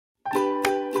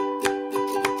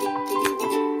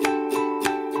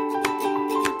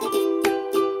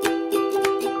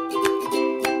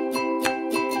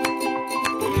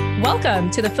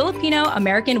Welcome to the Filipino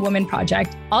American Woman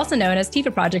Project, also known as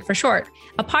TIFA Project for short,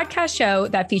 a podcast show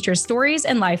that features stories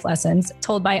and life lessons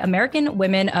told by American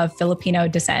women of Filipino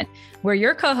descent. We're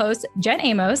your co-hosts, Jen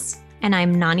Amos. And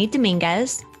I'm Nani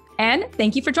Dominguez. And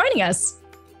thank you for joining us.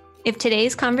 If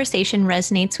today's conversation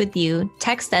resonates with you,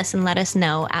 text us and let us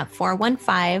know at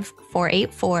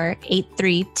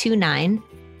 415-484-8329.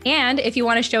 And if you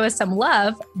want to show us some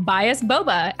love, buy us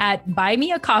boba at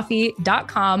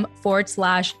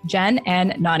buymeacoffee.com/Jen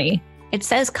and Nani. It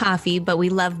says coffee, but we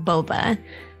love boba.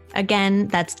 Again,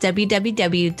 that's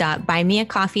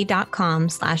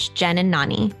www.buymeacoffee.com/Jen and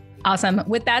Nani. Awesome.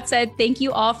 With that said, thank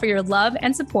you all for your love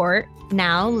and support.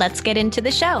 Now let's get into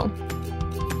the show.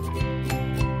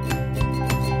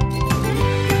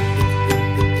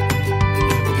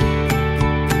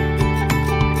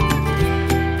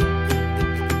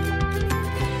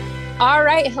 All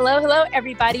right. Hello,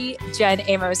 everybody. Jen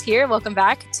Amos here. Welcome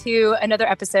back to another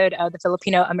episode of the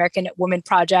Filipino American Woman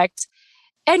Project.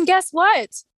 And guess what?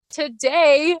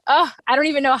 Today, I don't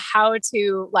even know how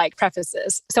to preface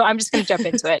this. So I'm just going to jump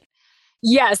into it.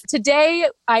 Yes, today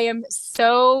I am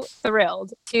so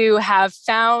thrilled to have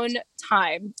found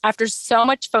time after so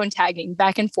much phone tagging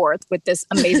back and forth with this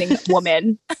amazing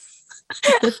woman.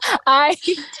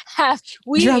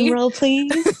 Drum roll,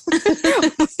 please.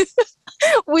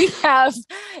 We have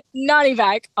Nani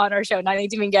back on our show, Nani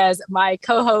Dominguez, my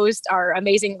co-host, our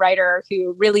amazing writer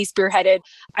who really spearheaded.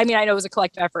 I mean, I know it was a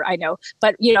collective effort, I know,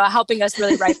 but helping us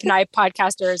really write Pinay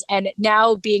podcasters and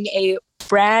now being a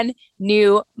brand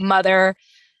new mother.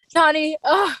 Nani,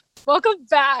 welcome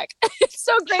back. It's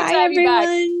so great to have you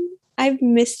back. I've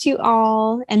missed you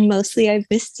all, and mostly I've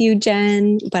missed you,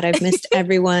 Jen, but I've missed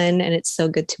everyone, and it's so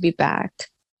good to be back.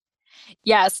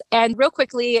 Yes. And real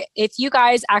quickly, if you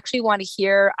guys actually want to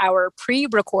hear our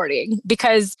pre-recording,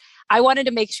 because I wanted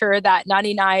to make sure that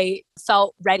Nani and I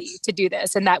felt ready to do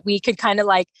this and that we could kind of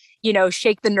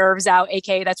shake the nerves out,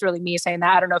 aka that's really me saying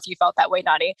that. I don't know if you felt that way,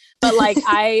 Nani, but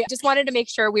I just wanted to make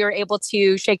sure we were able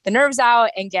to shake the nerves out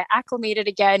and get acclimated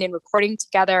again in recording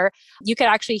together. You could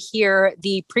actually hear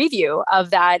the preview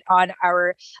of that on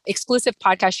our exclusive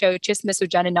podcast show, Chismis with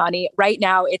Jen and Nani. Right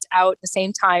now, it's out the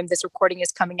same time this recording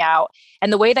is coming out.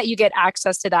 And the way that you get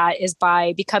access to that is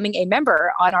by becoming a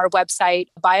member on our website,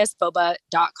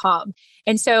 buyusboba.com.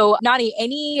 And so, Nani,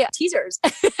 any teasers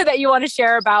that you want to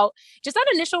share about just that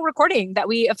initial recording that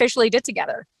we officially did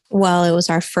together? Well, it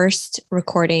was our first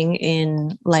recording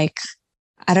in I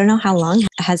don't know how long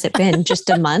has it been, just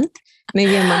a month,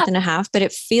 maybe a month and a half, but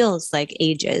it feels like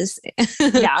ages.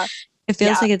 Yeah. It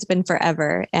feels like it's been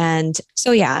forever. And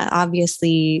so, yeah,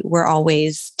 obviously we're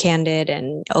always candid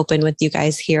and open with you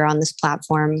guys here on this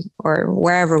platform or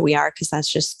wherever we are, because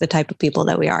that's just the type of people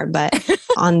that we are. But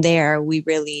on there, we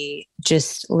really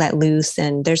just let loose,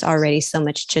 and there's already so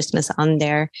much chismis on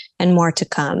there and more to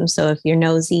come. So if you're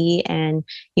nosy and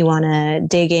you want to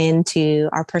dig into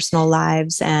our personal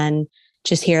lives and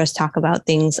just hear us talk about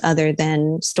things other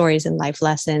than stories and life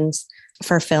lessons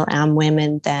for Phil Am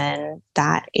women, then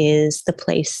that is the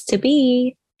place to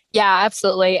be. Yeah,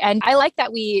 absolutely. And I like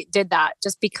that we did that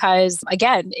just because,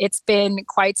 again, it's been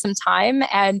quite some time.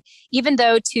 And even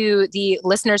though to the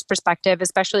listener's perspective,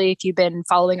 especially if you've been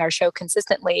following our show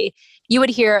consistently, you would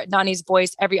hear Nani's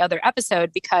voice every other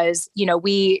episode because,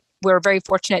 we're very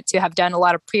fortunate to have done a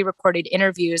lot of pre-recorded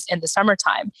interviews in the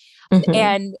summertime.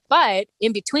 Mm-hmm. But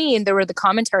in between, there were the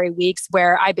commentary weeks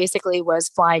where I basically was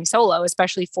flying solo,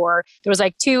 especially there was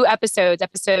two episodes,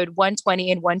 episode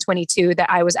 120 and 122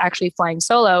 that I was actually flying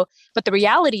solo. But the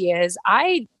reality is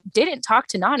I didn't talk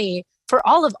to Nani for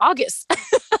all of August.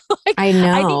 I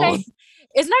know.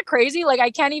 Isn't that crazy? I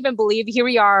can't even believe here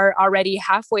we are already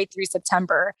halfway through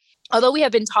September. Although we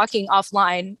have been talking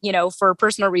offline, for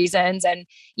personal reasons and,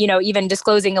 even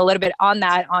disclosing a little bit on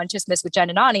that on Chismis with Jen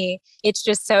and Nani, it's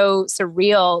just so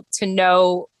surreal to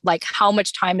know how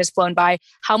much time has flown by,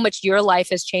 how much your life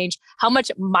has changed, how much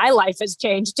my life has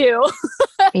changed too.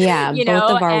 Yeah,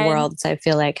 both of our worlds, I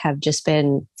feel have just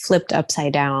been flipped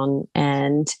upside down.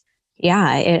 And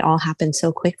yeah, it all happened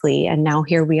so quickly. And now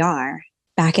here we are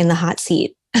back in the hot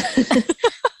seat.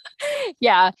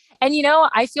 Yeah. And,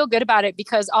 I feel good about it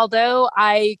because although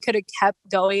I could have kept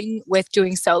going with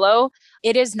doing solo,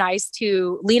 it is nice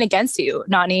to lean against you,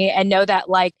 Nani, and know that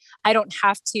I don't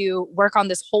have to work on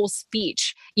this whole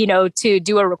speech, to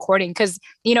do a recording. Cause,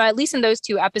 at least in those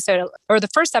two episodes or the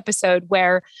first episode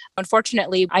where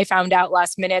unfortunately I found out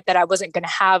last minute that I wasn't going to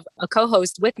have a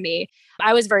co-host with me,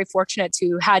 I was very fortunate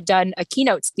to had done a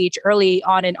keynote speech early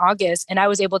on in August. And I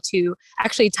was able to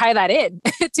actually tie that in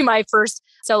to my first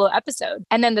solo episode.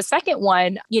 And then the second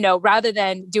one, rather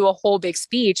than do a whole big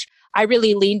speech, I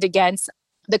really leaned against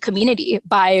the community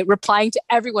by replying to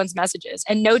everyone's messages.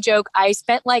 And no joke, I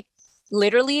spent like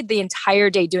literally the entire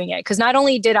day doing it. Because not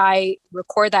only did I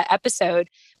record that episode,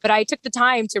 but I took the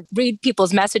time to read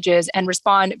people's messages and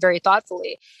respond very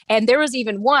thoughtfully. And there was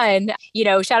even one,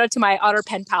 shout out to my otter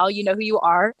pen pal, you know who you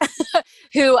are,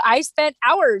 who I spent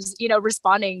hours,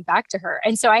 responding back to her.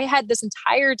 And so I had this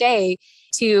entire day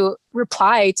to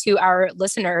reply to our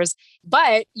listeners.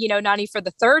 But, Nani, for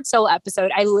the third solo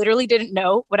episode, I literally didn't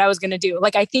know what I was going to do.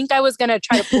 Like, I think I was going to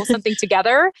try to pull something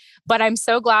together, but I'm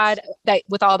so glad that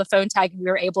with all the phone tag, we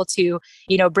were able to,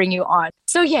 bring you on.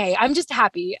 So yay, I'm just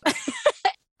happy.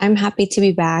 I'm happy to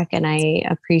be back. And I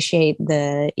appreciate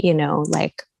the,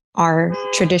 like our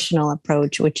traditional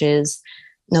approach, which is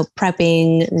no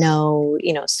prepping, no,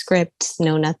 script,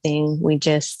 no nothing. We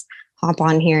just hop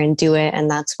on here and do it. And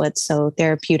that's what's so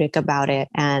therapeutic about it.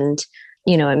 And,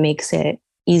 it makes it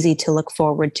easy to look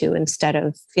forward to instead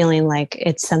of feeling like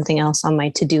it's something else on my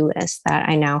to-do list that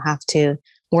I now have to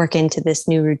work into this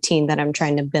new routine that I'm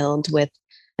trying to build with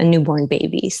a newborn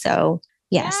baby. So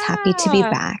yes, happy to be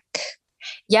back.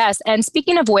 Yes. And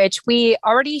speaking of which, we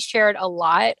already shared a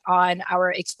lot on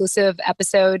our exclusive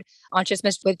episode on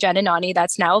Chismis with Jen and Nani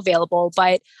that's now available.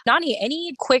 But Nani,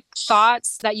 any quick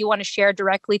thoughts that you want to share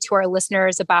directly to our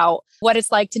listeners about what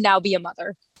it's like to now be a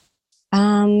mother?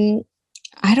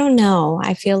 I don't know.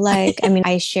 I feel like,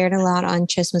 I shared a lot on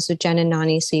Chismis with Jen and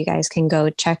Nani, so you guys can go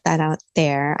check that out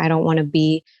there. I don't want to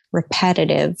be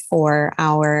repetitive for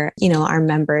our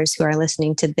members who are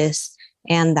listening to this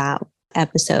and that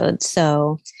episode.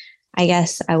 So I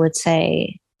guess I would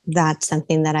say that's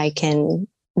something that I can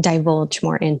divulge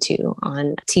more into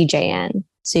on TJN.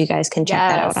 So you guys can check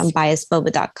that out on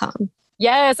biasboba.com.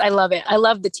 Yes, I love it. I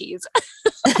love the tease.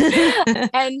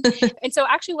 and so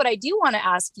actually what I do want to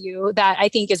ask you that I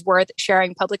think is worth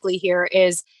sharing publicly here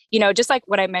is, just like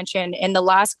what I mentioned in the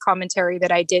last commentary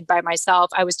that I did by myself,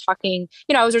 I was talking,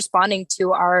 I was responding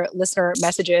to our listener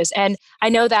messages. And I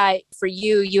know that for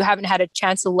you haven't had a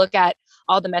chance to look at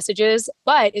all the messages,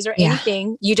 but is there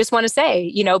anything you just want to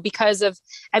say, because of,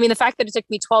 the fact that it took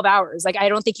me 12 hours, like, I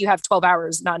don't think you have 12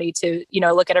 hours, Nani, to,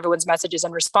 look at everyone's messages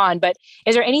and respond, but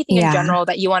is there anything in general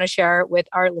that you want to share with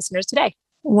our listeners today?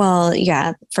 Well,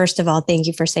 yeah. First of all, thank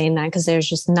you for saying that, because there's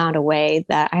just not a way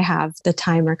that I have the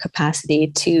time or capacity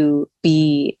to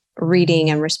be reading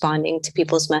and responding to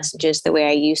people's messages the way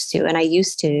I used to. And I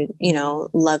used to,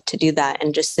 love to do that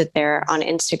and just sit there on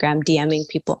Instagram DMing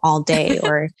people all day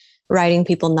or writing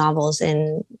people novels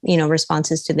in,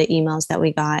 responses to the emails that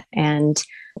we got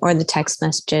or the text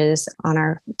messages on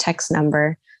our text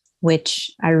number,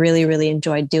 which I really, really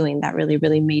enjoyed doing. That really,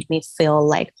 really made me feel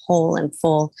like whole and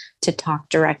full to talk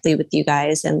directly with you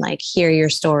guys and like hear your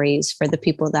stories for the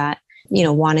people that,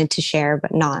 wanted to share,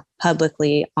 but not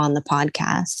publicly on the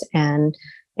podcast. And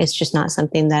it's just not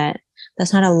something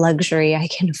that's not a luxury I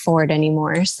can afford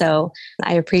anymore. So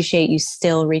I appreciate you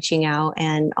still reaching out,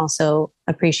 and also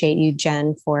appreciate you,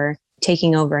 Jen, for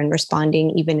taking over and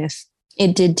responding, even if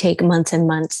it did take months and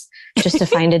months just to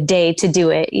find a day to do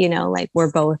it. Like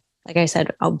we're both, like I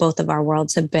said, both of our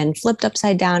worlds have been flipped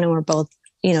upside down, and we're both,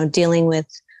 dealing with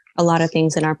a lot of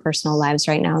things in our personal lives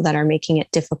right now that are making it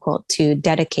difficult to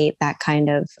dedicate that kind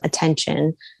of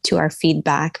attention to our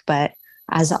feedback. But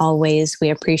as always, we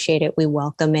appreciate it. We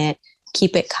welcome it.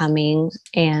 Keep it coming.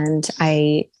 And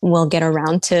I will get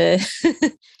around to,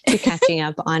 to catching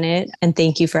up on it. And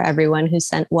thank you for everyone who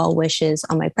sent well wishes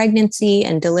on my pregnancy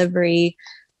and delivery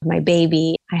of my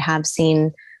baby. I have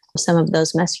seen some of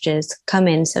those messages come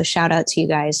in. So shout out to you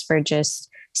guys for just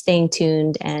staying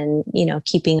tuned and,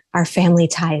 keeping our family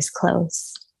ties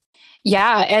close.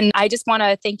 Yeah. And I just want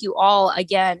to thank you all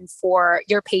again for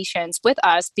your patience with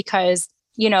us, because,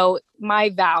 my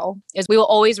vow is we will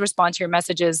always respond to your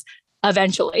messages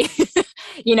eventually.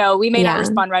 We may not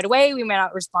respond right away. We may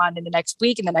not respond in the next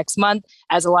week, in the next month,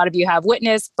 as a lot of you have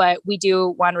witnessed, but we do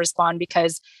want to respond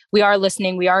because we are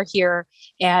listening. We are here,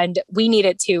 and we need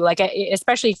it too. Like,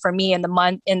 especially for me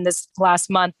in this last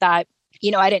month that,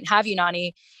 I didn't have you,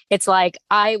 Nani. It's like,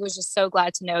 I was just so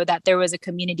glad to know that there was a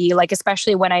community, like,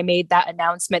 especially when I made that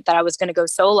announcement that I was going to go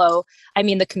solo.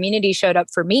 The community showed up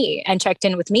for me and checked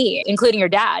in with me, including your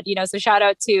dad, so shout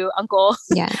out to Uncle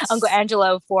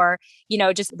Angelo for,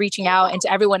 just reaching out, and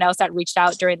to everyone else that reached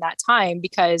out during that time,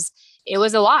 because it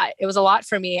was a lot. It was a lot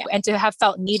for me, and to have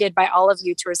felt needed by all of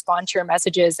you to respond to your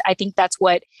messages. I think that's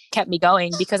what kept me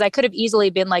going, because I could have easily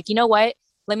been like, you know what?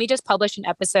 Let me just publish an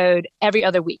episode every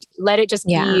other week. Let it just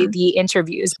be the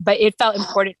interviews. But it felt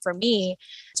important for me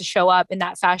to show up in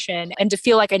that fashion and to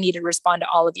feel like I needed to respond to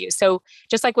all of you. So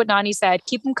just like what Nani said,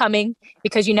 keep them coming,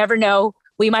 because you never know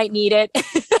we might need it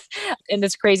in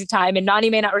this crazy time. And Nani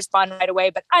may not respond right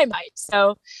away, but I might.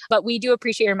 So, but we do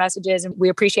appreciate your messages, and we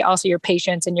appreciate also your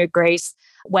patience and your grace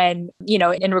when,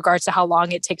 in regards to how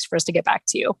long it takes for us to get back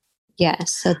to you.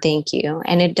 Yes. So thank you.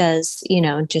 And it does,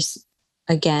 just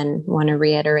again, want to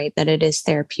reiterate that it is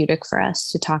therapeutic for us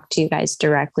to talk to you guys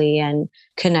directly and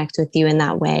connect with you in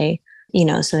that way,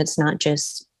 so it's not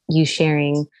just you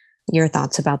sharing your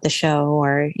thoughts about the show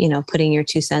or, putting your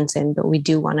 2 cents in, but we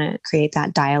do want to create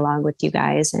that dialogue with you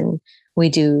guys. And we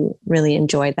do really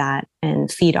enjoy that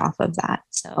and feed off of that.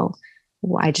 So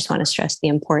I just want to stress the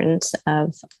importance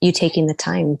of you taking the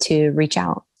time to reach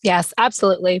out. Yes,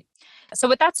 absolutely. So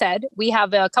with that said, we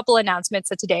have a couple announcements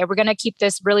that today. We're going to keep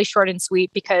this really short and sweet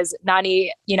because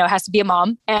Nani, has to be a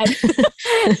mom. And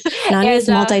Nani is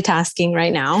multitasking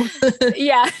right now.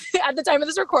 Yeah, at the time of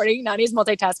this recording, Nani is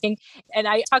multitasking. And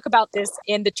I talk about this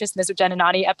in the Chismis with Jen and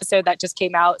Nani episode that just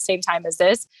came out same time as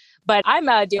this. But I'm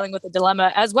dealing with a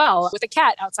dilemma as well with a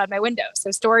cat outside my window.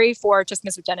 So story for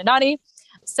Chismis with Jen and Nani.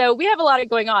 So we have a lot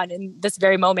going on in this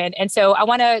very moment. And so I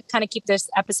want to kind of keep this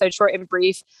episode short and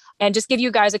brief and just give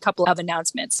you guys a couple of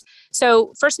announcements.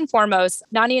 So first and foremost,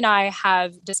 Nani and I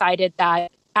have decided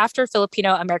that after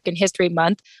Filipino American History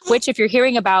Month, which if you're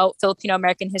hearing about Filipino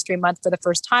American History Month for the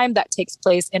first time, that takes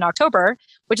place in October,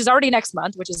 which is already next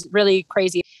month, which is really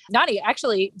crazy. Nani,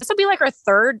 actually, this will be like our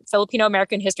third Filipino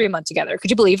American History Month together.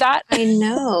 Could you believe that? I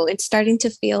know. It's starting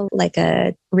to feel like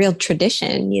a real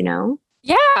tradition,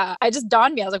 Yeah, I just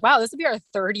dawned me. I was like, wow, this will be our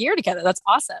third year together. That's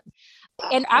awesome.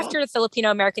 And after the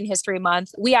Filipino American History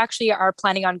Month, we actually are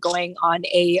planning on going on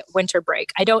a winter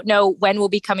break. I don't know when we'll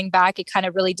be coming back. It kind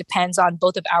of really depends on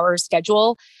both of our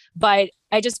schedule, but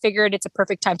I just figured it's a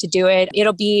perfect time to do it.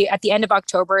 It'll be at the end of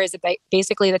October is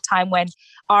basically the time when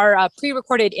our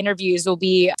pre-recorded interviews will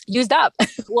be used up.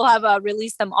 We'll have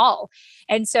released them all.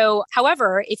 And so,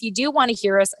 however, if you do want to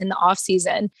hear us in the off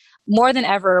season, more than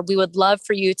ever, we would love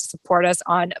for you to support us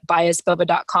on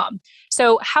biasboba.com.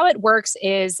 So how it works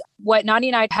is what Nani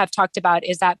and I have talked about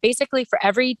is that basically for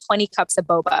every 20 cups of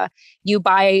boba you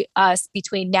buy us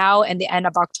between now and the end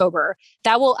of October,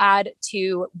 that will add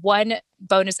to one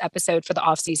bonus episode for the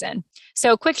off season.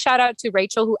 So quick shout out to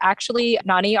Rachel, who actually,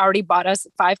 Nani already bought us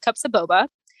 5 cups of boba.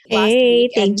 Hey,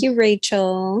 thank you,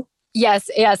 Rachel. Yes.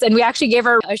 And we actually gave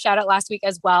her a shout out last week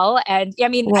as well. And I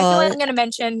mean, I feel like I'm going to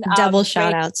mention double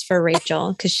shout outs for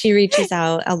Rachel because she reaches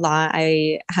out a lot.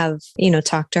 I have,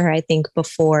 talked to her, I think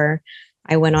before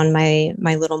I went on my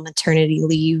little maternity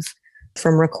leave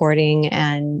from recording.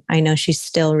 And I know she's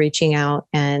still reaching out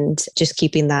and just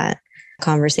keeping that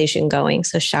conversation going.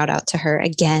 So shout out to her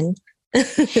again.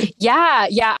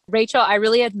 Yeah. Rachel, I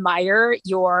really admire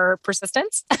your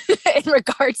persistence in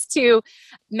regards to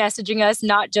messaging us,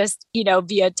 not just,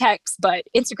 via text, but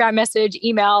Instagram message,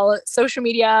 email, social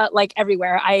media, like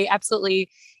everywhere. I absolutely,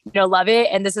 love it.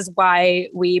 And this is why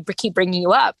we keep bringing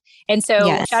you up. And so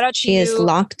yes, shout out to you. She is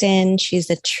locked in. She's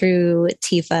a true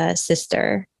Tifa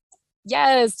sister.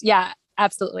 Yes. Yeah.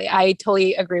 Absolutely. I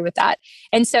totally agree with that.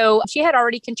 And so she had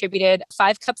already contributed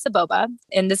 5 cups of boba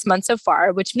in this month so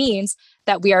far, which means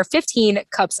that we are 15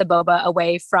 cups of boba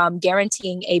away from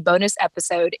guaranteeing a bonus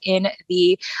episode in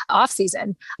the off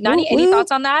season. Nani, any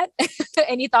thoughts on that?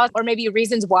 Any thoughts or maybe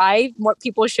reasons why more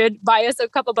people should buy us a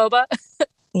cup of boba?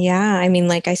 Yeah. I mean,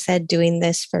 like I said, doing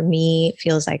this for me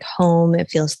feels like home.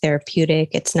 It feels therapeutic.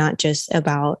 It's not just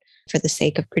about for the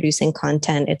sake of producing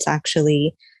content. It's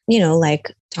actually,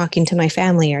 like talking to my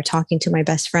family or talking to my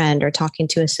best friend or talking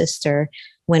to a sister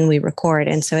when we record.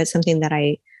 And so it's something that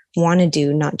I want to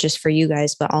do, not just for you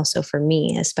guys, but also for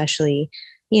me, especially,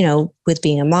 with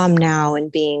being a mom now and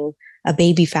being a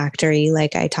baby factory,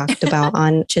 like I talked about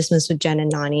on Chismis with Jen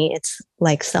and Nani. It's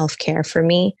like self-care for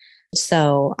me.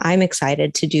 So I'm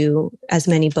excited to do as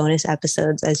many bonus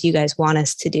episodes as you guys want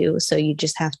us to do. So you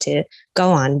just have to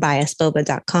go on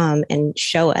biasboba.com and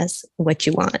show us what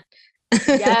you want.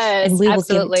 Yes, and we will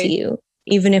absolutely. give it to you,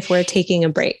 even if we're taking a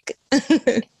break.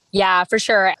 Yeah, for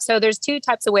sure. So there's 2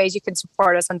 types of ways you can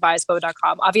support us on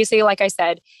biasboba.com. Obviously, like I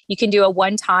said, you can do a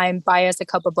one-time buy us a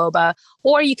cup of boba,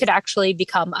 or you could actually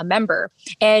become a member.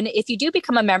 And if you do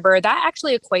become a member, that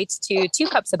actually equates to 2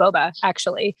 cups of boba,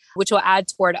 actually, which will add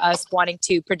toward us wanting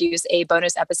to produce a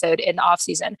bonus episode in the off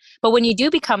season. But when you do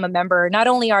become a member, not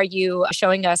only are you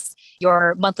showing us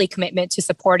your monthly commitment to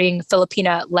supporting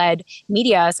Filipina-led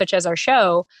media, such as our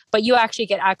show, but you actually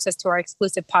get access to our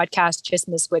exclusive podcast,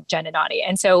 Chismis with Jen and Nani.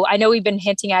 And so I know we've been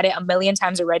hinting at it a million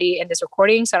times already in this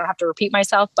recording, so I don't have to repeat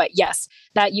myself, but yes,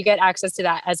 that you get access to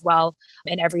that as well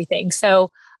and everything. So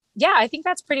yeah, I think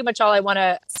that's pretty much all I want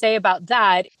to say about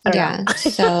that. Yeah.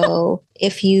 So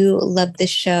if you love this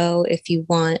show, if you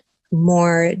want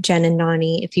more Jen and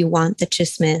Nani, if you want the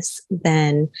chismis,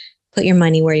 then put your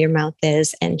money where your mouth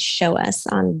is and show us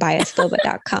on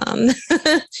biasboba.com.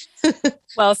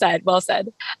 Well said. Well said.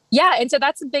 Yeah. And so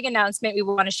that's a big announcement we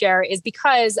want to share is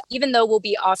because even though we'll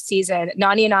be off season,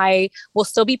 Nani and I will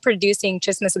still be producing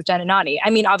Chismis with Jen and Nani. I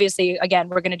mean, obviously, again,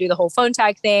 we're going to do the whole phone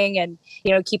tag thing and,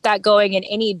 keep that going, and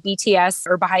any BTS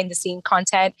or behind the scene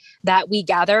content that we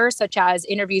gather, such as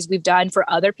interviews we've done for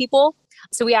other people.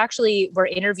 So we actually were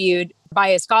interviewed by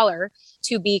a scholar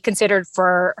to be considered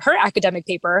for her academic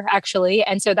paper, actually.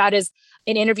 And so that is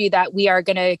an interview that we are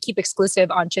going to keep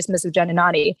exclusive on Chismis with Jen and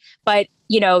Nani. But,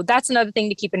 that's another thing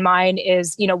to keep in mind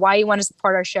is, why you want to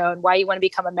support our show and why you want to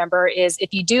become a member is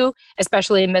if you do,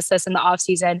 especially miss us in the off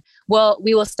season, well,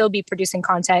 we will still be producing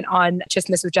content on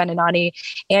Chismis with Jen and Nani.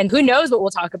 And who knows what we'll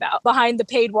talk about behind the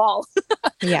paid wall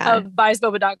of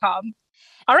biasboba.com.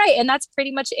 All right. And that's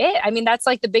pretty much it. I mean, that's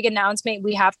like the big announcement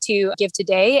we have to give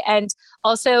today. And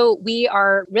also, we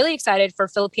are really excited for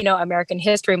Filipino American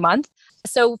History Month.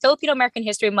 So Filipino American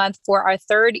History Month, for our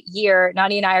third year,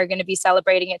 Nani and I are going to be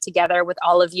celebrating it together with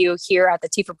all of you here at the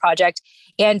Tifa Project.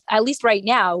 And at least right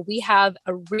now, we have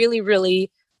a really, really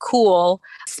cool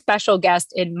special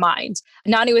guest in mind.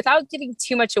 Nani, without giving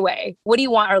too much away, what do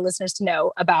you want our listeners to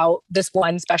know about this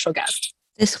one special guest?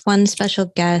 This one special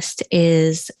guest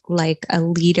is like a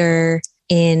leader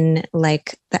in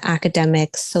like the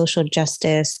academic social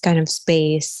justice kind of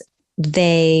space.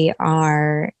 They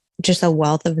are just a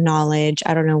wealth of knowledge.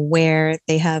 I don't know where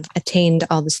they have attained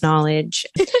all this knowledge.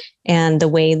 And the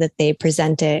way that they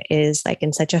present it is like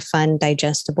in such a fun,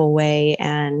 digestible way.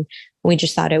 And we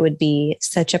just thought it would be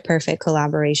such a perfect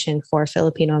collaboration for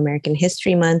Filipino American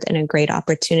History Month and a great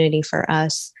opportunity for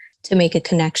us to make a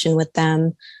connection with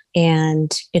them.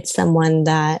 And it's someone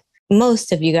that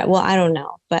most of you guys, well, I don't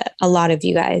know, but a lot of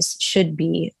you guys should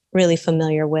be really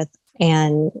familiar with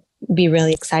and be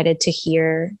really excited to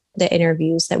hear the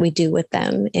interviews that we do with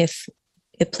them if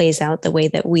it plays out the way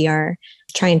that we are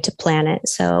trying to plan it.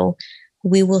 So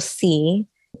we will see,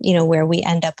 where we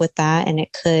end up with that. And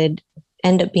it could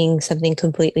end up being something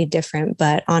completely different.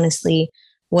 But honestly,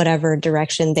 whatever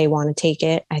direction they want to take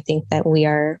it, I think that we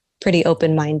are pretty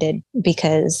open-minded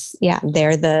because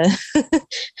they're the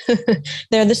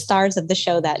they're the stars of the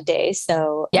show that day.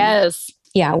 So yes,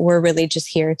 we're really just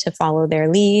here to follow their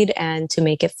lead and to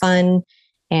make it fun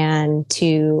and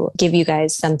to give you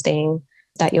guys something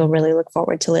that you'll really look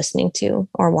forward to listening to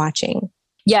or watching.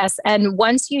 Yes. And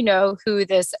once you know who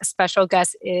this special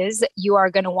guest is, you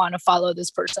are going to want to follow this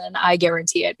person. I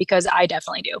guarantee it, because I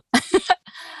definitely do.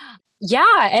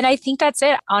 Yeah. And I think that's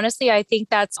it. Honestly, I think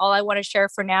that's all I want to share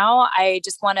for now. I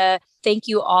just want to thank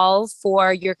you all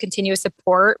for your continuous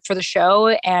support for the show.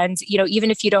 And,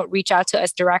 even if you don't reach out to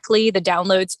us directly, the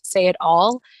downloads say it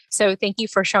all. So thank you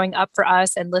for showing up for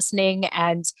us and listening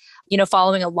and,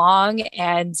 following along.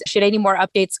 And should any more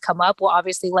updates come up, we'll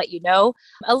obviously let you know.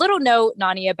 A little note,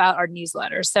 Nani, about our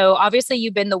newsletter. So obviously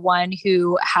you've been the one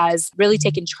who has really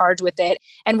taken charge with it.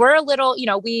 And we're a little,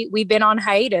 we've been on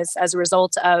hiatus as a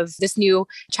result of this new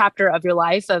chapter of your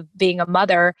life of being a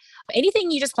mother. Anything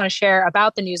you just want to share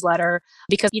about the newsletter?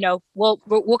 Because,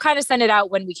 we'll kind of send it out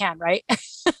when we can, right?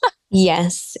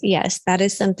 Yes. That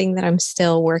is something that I'm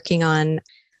still working on,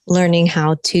 learning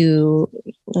how to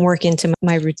work into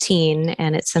my routine.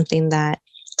 And it's something that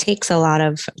takes a lot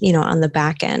of, on the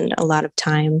back end, a lot of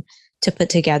time to put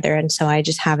together. And so I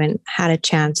just haven't had a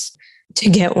chance to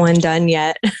get one done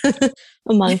yet,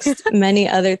 amongst many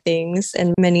other things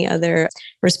and many other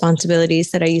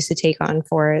responsibilities that I used to take on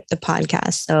for the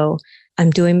podcast. So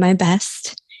I'm doing my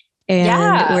best.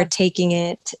 And we're taking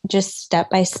it just step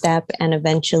by step. And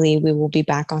eventually we will be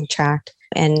back on track.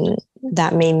 And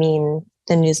that may mean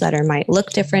the newsletter might look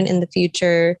different in the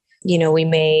future. We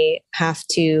may have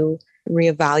to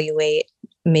reevaluate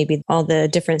maybe all the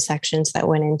different sections that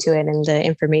went into it and the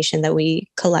information that we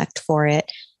collect for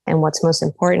it and what's most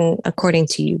important according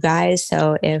to you guys.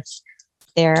 So if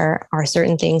there are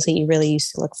certain things that you really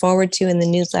used to look forward to in the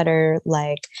newsletter,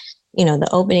 like the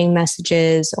opening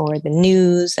messages or the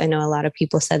news. I know a lot of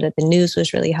people said that the news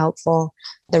was really helpful.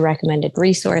 The recommended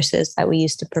resources that we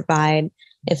used to provide.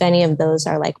 If any of those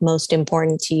are like most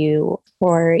important to you,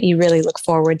 or you really look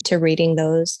forward to reading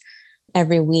those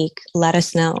every week, let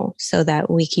us know so that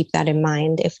we keep that in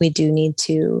mind if we do need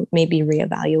to maybe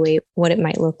reevaluate what it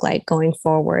might look like going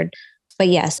forward. But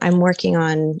yes, I'm working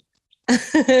on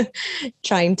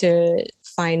trying to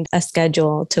find a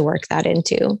schedule to work that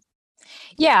into.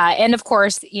 Yeah. And of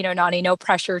course, Nani, no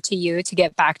pressure to you to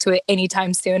get back to it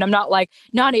anytime soon. I'm not like,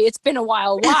 Nani, it's been a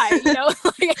while. Why?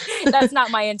 That's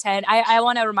not my intent. I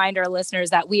want to remind our listeners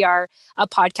that we are a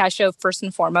podcast show first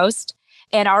and foremost.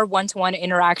 And our one-to-one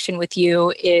interaction with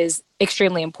you is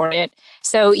extremely important.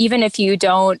 So even if you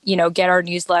don't, get our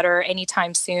newsletter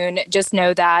anytime soon, just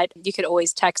know that you could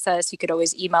always text us, you could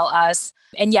always email us.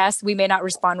 And yes, we may not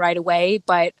respond right away,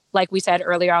 but like we said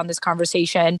earlier on this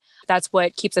conversation, that's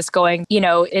what keeps us going.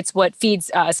 It's what feeds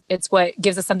us. It's what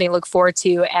gives us something to look forward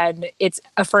to. And it's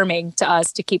affirming to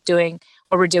us to keep doing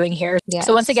what we're doing here. Yes.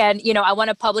 So once again, I want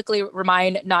to publicly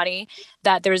remind Nani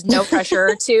that there's no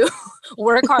pressure to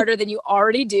work harder than you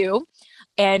already do.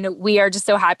 And we are just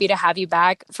so happy to have you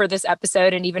back for this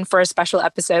episode and even for a special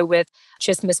episode with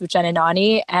Chismis with Jen and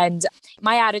Nani. And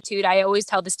my attitude, I always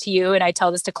tell this to you and I tell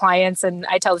this to clients and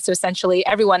I tell this to essentially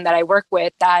everyone that I work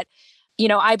with that,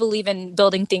 I believe in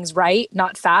building things right,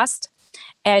 not fast.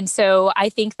 And so I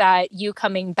think that you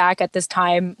coming back at this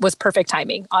time was perfect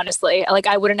timing, honestly. Like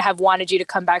I wouldn't have wanted you to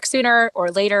come back sooner or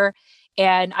later.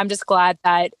 And I'm just glad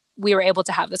that we were able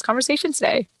to have this conversation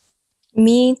today.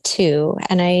 Me too.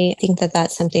 And I think that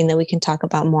that's something that we can talk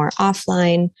about more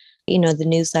offline, the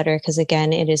newsletter, because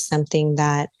again, it is something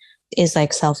that is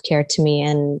like self-care to me.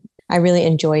 And I really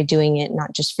enjoy doing it,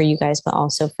 not just for you guys, but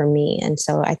also for me. And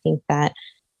so I think that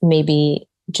maybe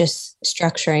just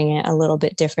structuring it a little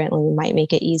bit differently might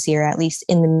make it easier, at least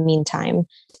in the meantime,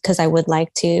 because I would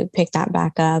like to pick that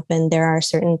back up. And there are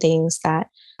certain things that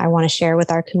I want to share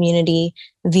with our community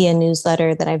via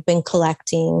newsletter that I've been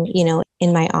collecting,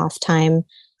 in my off time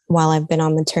while I've been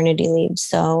on maternity leave.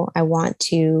 So I want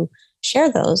to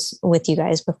share those with you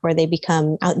guys before they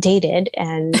become outdated.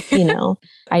 And,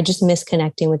 I just miss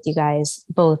connecting with you guys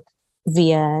both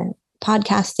via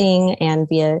podcasting and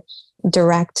via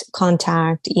direct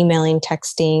contact, emailing,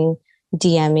 texting,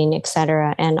 DMing,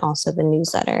 etc., and also the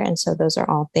newsletter. And so those are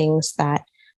all things that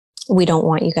we don't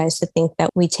want you guys to think that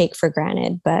we take for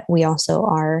granted, but we also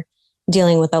are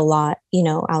dealing with a lot,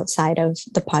 outside of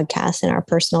the podcast and our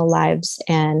personal lives,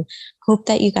 and hope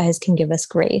that you guys can give us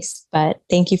grace. But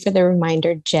thank you for the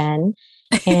reminder, Jen.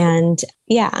 And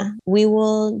yeah, we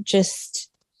will just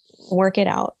work it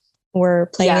out. We're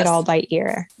playing it all by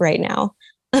ear right now.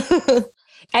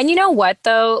 And you know what,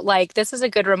 though? Like, this is a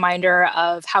good reminder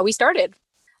of how we started.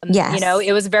 Yes.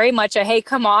 It was very much a, hey,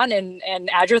 come on and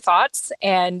add your thoughts.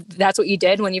 And that's what you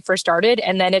did when you first started.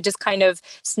 And then it just kind of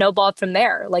snowballed from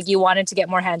there. Like you wanted to get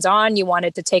more hands-on. You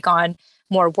wanted to take on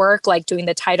more work, like doing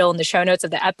the title and the show notes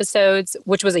of the episodes,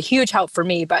 which was a huge help for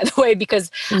me, by the way, because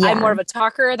I'm more of a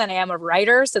talker than I am a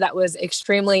writer. So that was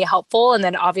extremely helpful. And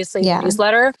then obviously the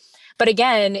newsletter. But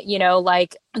again,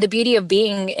 like the beauty of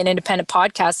being an independent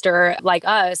podcaster like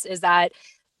us is that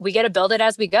we get to build it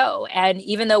as we go. And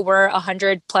even though we're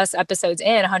 100 plus episodes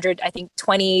in, 100, I think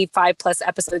 25 plus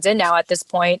episodes in now at this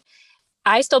point,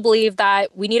 I still believe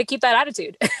that we need to keep that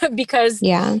attitude because,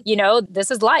 this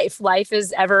is life. Life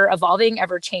is ever evolving,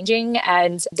 ever changing.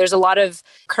 And there's a lot of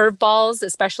curveballs,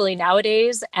 especially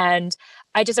nowadays. And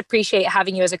I just appreciate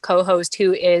having you as a co-host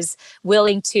who is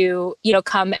willing to,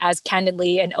 come as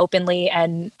candidly and openly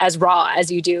and as raw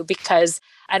as you do, because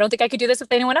I don't think I could do this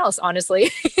with anyone else, honestly.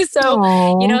 So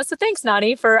thanks,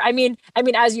 Nani, for, I mean,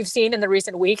 as you've seen in the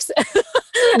recent weeks,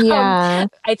 I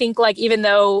think like, even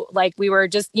though like we were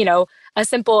just, a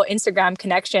simple Instagram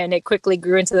connection, it quickly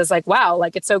grew into this like, wow,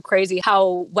 like it's so crazy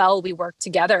how well we work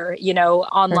together,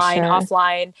 online,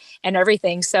 offline and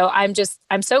everything. So I'm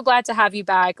so glad to have you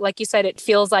back. Like you said, it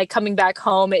feels like coming back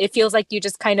home. It feels like you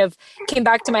just kind of came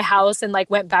back to my house and like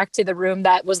went back to the room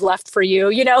that was left for you,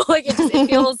 like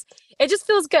it just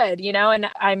feels good, and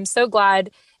I'm so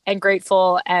glad and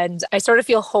grateful. And I sort of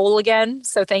feel whole again.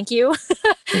 So thank you.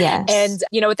 Yes. And,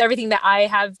 with everything that I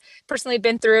have personally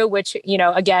been through, which,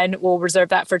 again, we'll reserve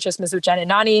that for Chismis with Jen and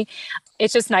Nani.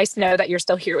 It's just nice to know that you're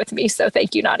still here with me. So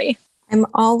thank you, Nani. I'm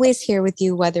always here with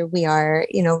you, whether we are,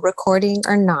 recording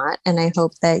or not. And I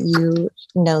hope that you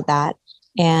know that.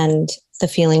 And the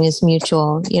feeling is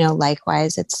mutual,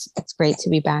 likewise, it's great to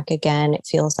be back again. It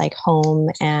feels like home.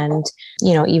 And,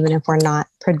 even if we're not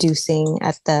producing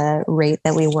at the rate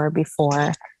that we were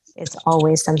before, it's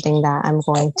always something that I'm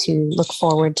going to look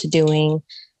forward to doing.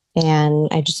 And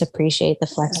I just appreciate the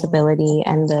flexibility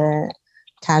and the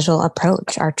casual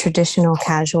approach, our traditional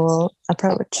casual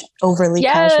approach, overly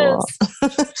casual.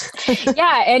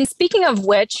 Yeah. And speaking of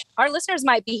which, our listeners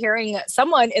might be hearing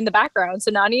someone in the background.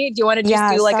 So Nani, do you want to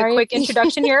just do like a quick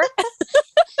introduction here?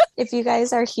 If you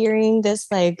guys are hearing this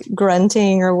like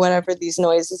grunting or whatever these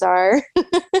noises are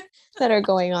that are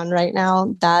going on right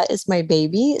now, that is my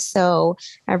baby. So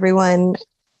everyone,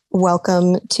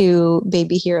 welcome to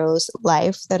Baby Hero's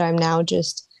life that I'm now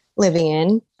just living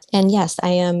in. And yes, I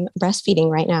am breastfeeding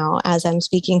right now as I'm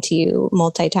speaking to you,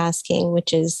 multitasking,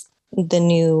 which is the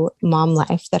new mom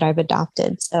life that I've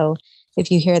adopted. So if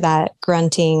you hear that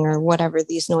grunting or whatever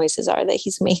these noises are that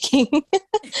he's making,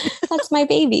 that's my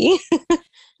baby.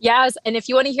 Yes. And if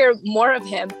you want to hear more of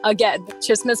him, again,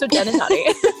 Chismes with Jen and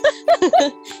Nani.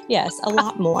 Yes, a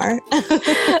lot more.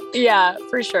 Yeah,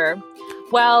 for sure.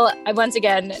 Well, once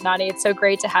again, Nani, it's so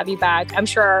great to have you back. I'm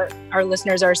sure our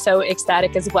listeners are so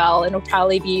ecstatic as well, and will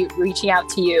probably be reaching out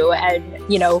to you and,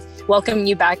 welcoming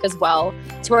you back as well.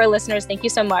 To our listeners, thank you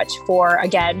so much for,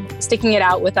 again, sticking it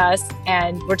out with us.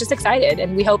 And we're just excited.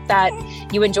 And we hope that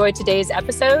you enjoyed today's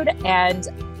episode and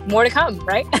more to come,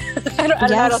 right? I don't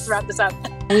know how else to wrap this up.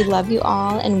 We love you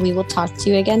all, and we will talk to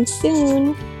you again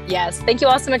soon. Yes. Thank you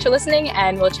all so much for listening,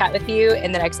 and we'll chat with you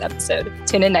in the next episode.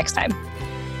 Tune in next time.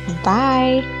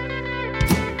 Bye.